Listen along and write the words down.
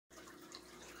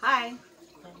Hi,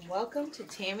 and welcome to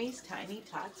Tammy's Tiny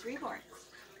Tots Reborns.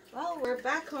 Well, we're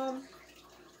back home,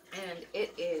 and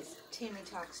it is Tammy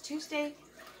Talks Tuesday,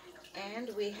 and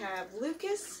we have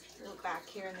Lucas back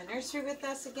here in the nursery with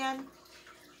us again,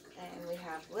 and we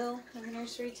have Lil in the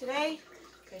nursery today,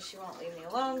 because she won't leave me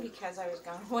alone, because I was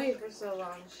gone away for so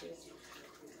long, she's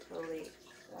totally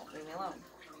won't leave me alone.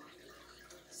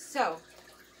 So,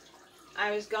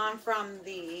 I was gone from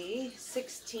the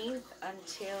 16th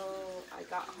until I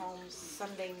got home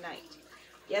Sunday night.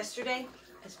 Yesterday,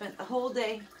 I spent the whole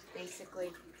day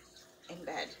basically in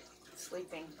bed,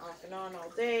 sleeping off and on all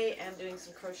day and doing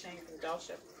some crocheting for the doll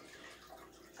show.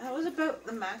 That was about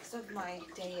the max of my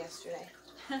day yesterday.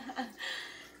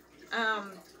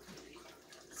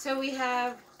 So we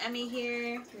have Emmy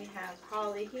here, we have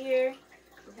Holly here,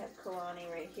 we have Kalani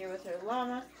right here with her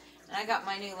llama, and I got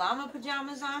my new llama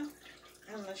pajamas on.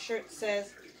 And the shirt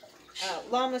says,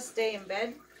 llama stay in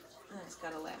bed. And it's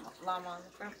got a llama on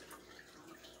the front.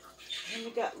 And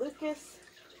we got Lucas.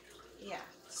 Yeah.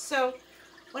 So,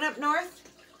 went up north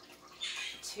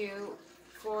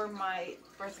for my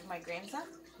birth of my grandson.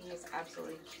 He is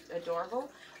absolutely adorable.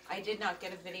 I did not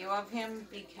get a video of him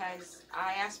because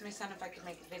I asked my son if I could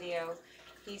make a video.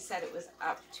 He said it was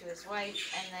up to his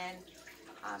wife, and then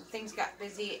things got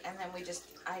busy, and then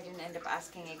I didn't end up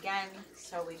asking again,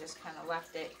 so we just kind of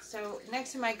left it. So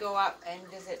next time I go up and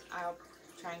visit, I'll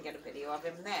try and get a video of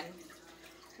him then,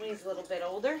 when he's a little bit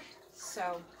older.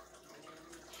 So,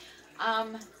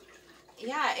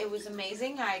 yeah, it was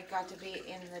amazing. I got to be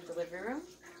in the delivery room.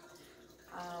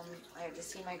 I had to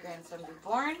see my grandson be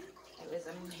born. It was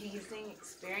an amazing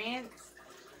experience.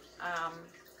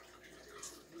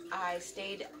 I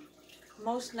stayed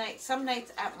some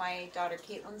nights at my daughter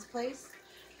Caitlin's place,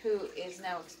 who is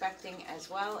now expecting as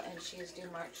well, and she is due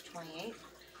March 28th.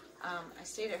 I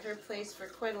stayed at her place for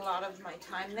quite a lot of my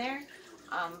time there,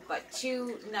 but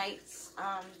two nights,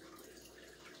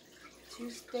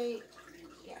 Tuesday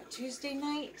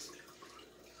night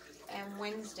and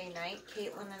Wednesday night,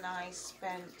 Caitlin and I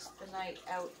spent the night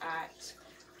out at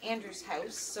Andrew's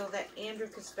house so that Andrew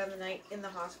could spend the night in the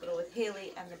hospital with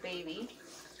Haley and the baby.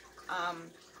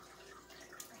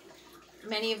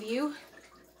 Many of you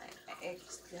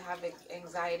have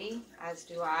anxiety, as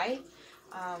do I,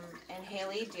 and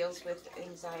Haley deals with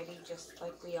anxiety just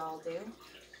like we all do,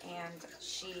 and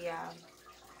she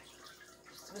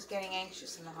was getting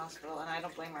anxious in the hospital, and I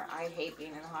don't blame her. I hate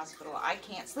being in the hospital. I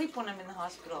can't sleep when I'm in the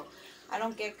hospital. I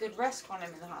don't get good rest when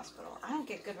I'm in the hospital. I don't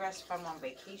get good rest if I'm on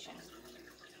vacation.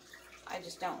 I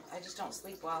just don't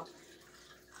sleep well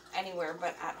anywhere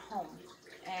but at home.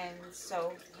 And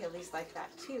so Haley's like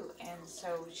that too, and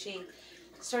so she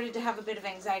started to have a bit of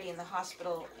anxiety in the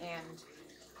hospital, and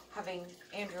having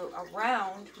Andrew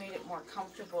around made it more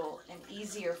comfortable and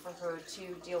easier for her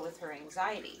to deal with her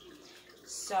anxiety.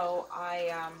 So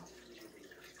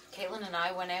Caitlin and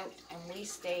I went out and we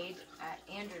stayed at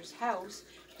Andrew's house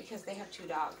because they have two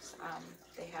dogs.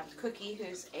 They have Cookie,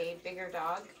 who's a bigger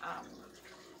dog,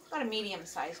 about a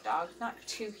medium-sized dog, not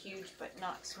too huge, but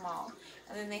not small.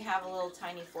 And then they have a little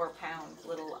tiny 4-pound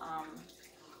little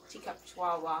teacup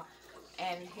chihuahua,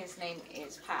 and his name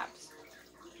is Paps.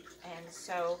 And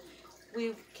so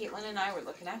Caitlin and I were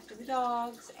looking after the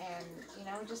dogs, and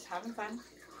just having fun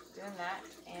doing that.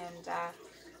 And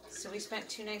so we spent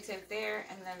 2 nights out there,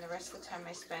 and then the rest of the time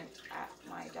I spent at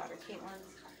my daughter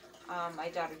Caitlin's. My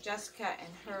daughter Jessica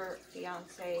and her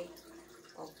fiance,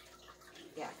 well,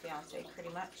 yeah, fiance, pretty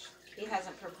much. He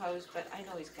hasn't proposed, but I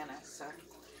know he's gonna, so.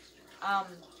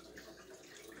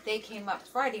 They came up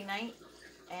Friday night,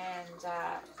 and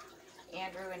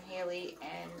Andrew and Haley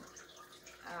and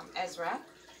Ezra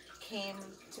came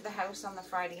to the house on the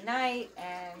Friday night,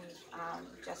 and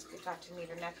Jessica got to meet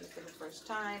her nephew for the first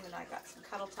time, and I got some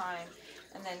cuddle time.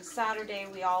 And then Saturday,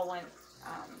 we all went,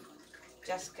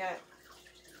 Jessica,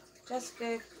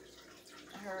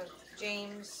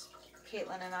 James,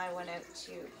 Caitlin and I went out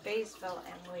to Baysville,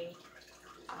 and we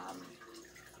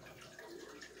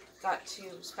got to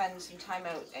spend some time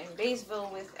out in Baysville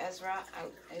with Ezra.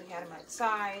 We had him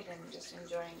outside and just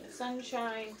enjoying the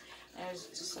sunshine, and it was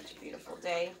just such a beautiful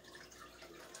day,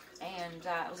 and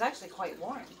it was actually quite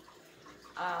warm.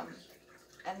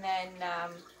 And then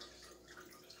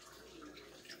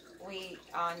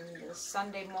on the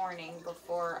Sunday morning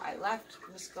before I left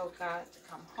Muskoka to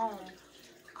come home,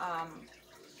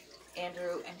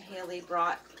 Andrew and Haley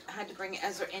had to bring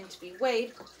Ezra in to be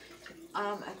weighed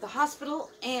at the hospital,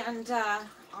 and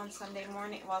on Sunday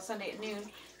at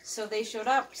noon. So they showed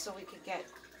up so we could get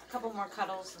a couple more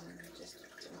cuddles and just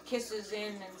some kisses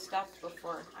in and stuff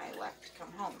before I left to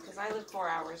come home, because I live 4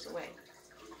 hours away.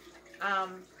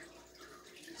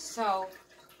 So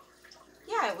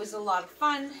yeah, it was a lot of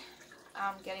fun.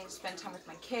 Getting to spend time with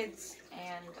my kids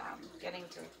and getting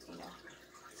to, you know,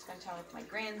 spend time with my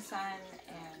grandson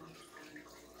and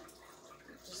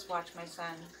just watch my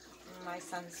son. My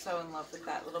son's so in love with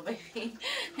that little baby.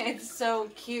 It's so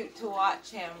cute to watch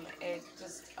him. It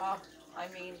just, oh, I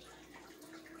mean,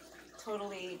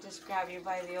 totally just grab you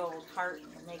by the old heart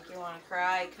and make you want to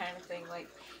cry kind of thing. Like,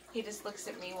 he just looks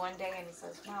at me one day and he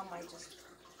says, Mom, I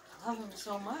love him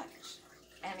so much.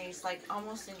 And he's like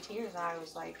almost in tears. I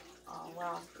was like, oh,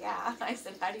 well, yeah. I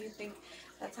said, how do you think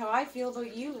that's how I feel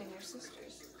about you and your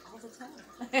sisters all the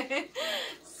time?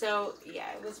 So,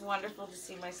 yeah, it was wonderful to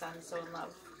see my son so in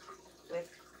love with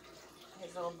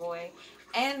his little boy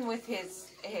and with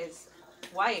his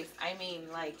wife. I mean,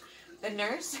 like, the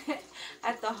nurse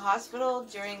at the hospital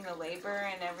during the labor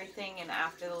and everything and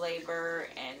after the labor,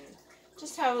 and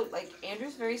just how, like,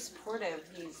 Andrew's very supportive.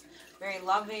 He's very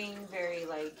loving, very,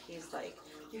 like, he's like,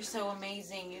 you're so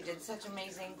amazing, you did such an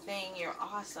amazing thing, you're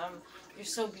awesome, you're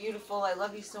so beautiful, I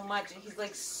love you so much. And he's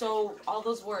like, so, all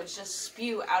those words just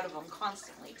spew out of him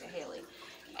constantly to Haley.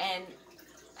 And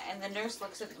the nurse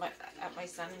looks at my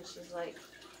son and she's like,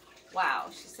 wow,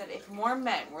 she said, if more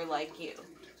men were like you,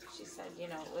 she said, you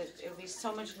know, it would be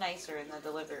so much nicer in the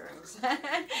delivery rooms.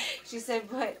 She said,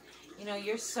 but, you know,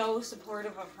 you're so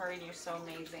supportive of her and you're so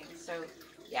amazing. So,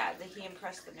 yeah, he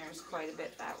impressed the nurse quite a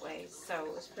bit that way. So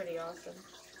it was pretty awesome.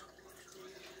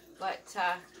 But,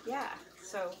 yeah,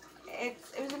 so it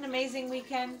was an amazing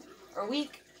weekend, or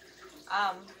week.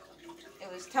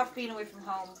 It was tough being away from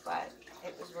home, but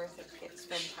it was worth it to get to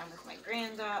spend time with my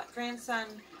grandson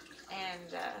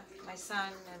and my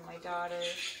son and my daughter.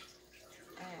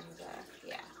 And,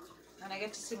 yeah. And I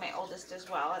got to see my oldest as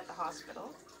well at the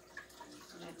hospital.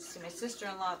 And I got to see my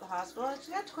sister-in-law at the hospital. I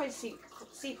got to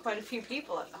see quite a few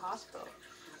people at the hospital.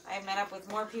 I met up with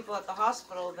more people at the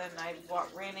hospital than I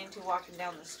ran into walking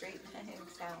down the street in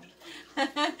town.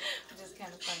 Which is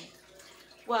kind of funny.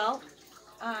 Well,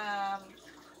 I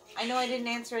know I didn't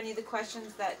answer any of the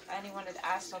questions that anyone had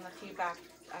asked on the feedback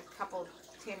a couple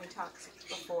Tammy Talks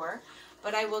before,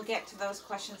 but I will get to those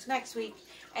questions next week.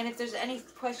 And if there's any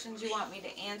questions you want me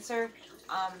to answer,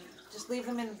 just leave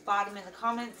them in the bottom in the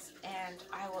comments, and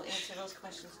I will answer those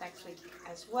questions next week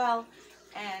as well.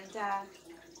 And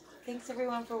thanks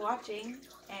everyone for watching,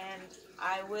 and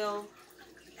I will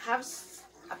have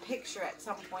a picture at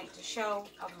some point to show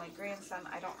of my grandson.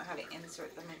 I don't know how to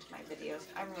insert them into my videos.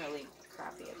 I'm really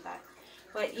crappy at that.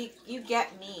 But you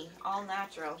get me, all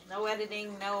natural. No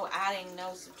editing, no adding,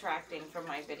 no subtracting from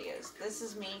my videos. This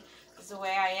is me. This is the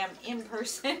way I am in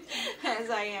person as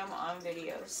I am on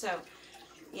video. So,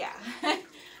 yeah. That's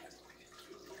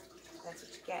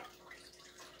what you get.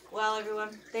 Well, everyone,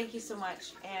 thank you so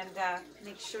much. And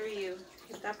make sure you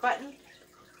hit that button.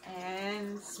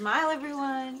 And smile,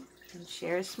 everyone. And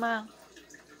share a smile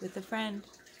with a friend.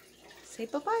 Say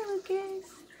bye-bye,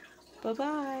 Lucas.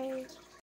 Bye-bye.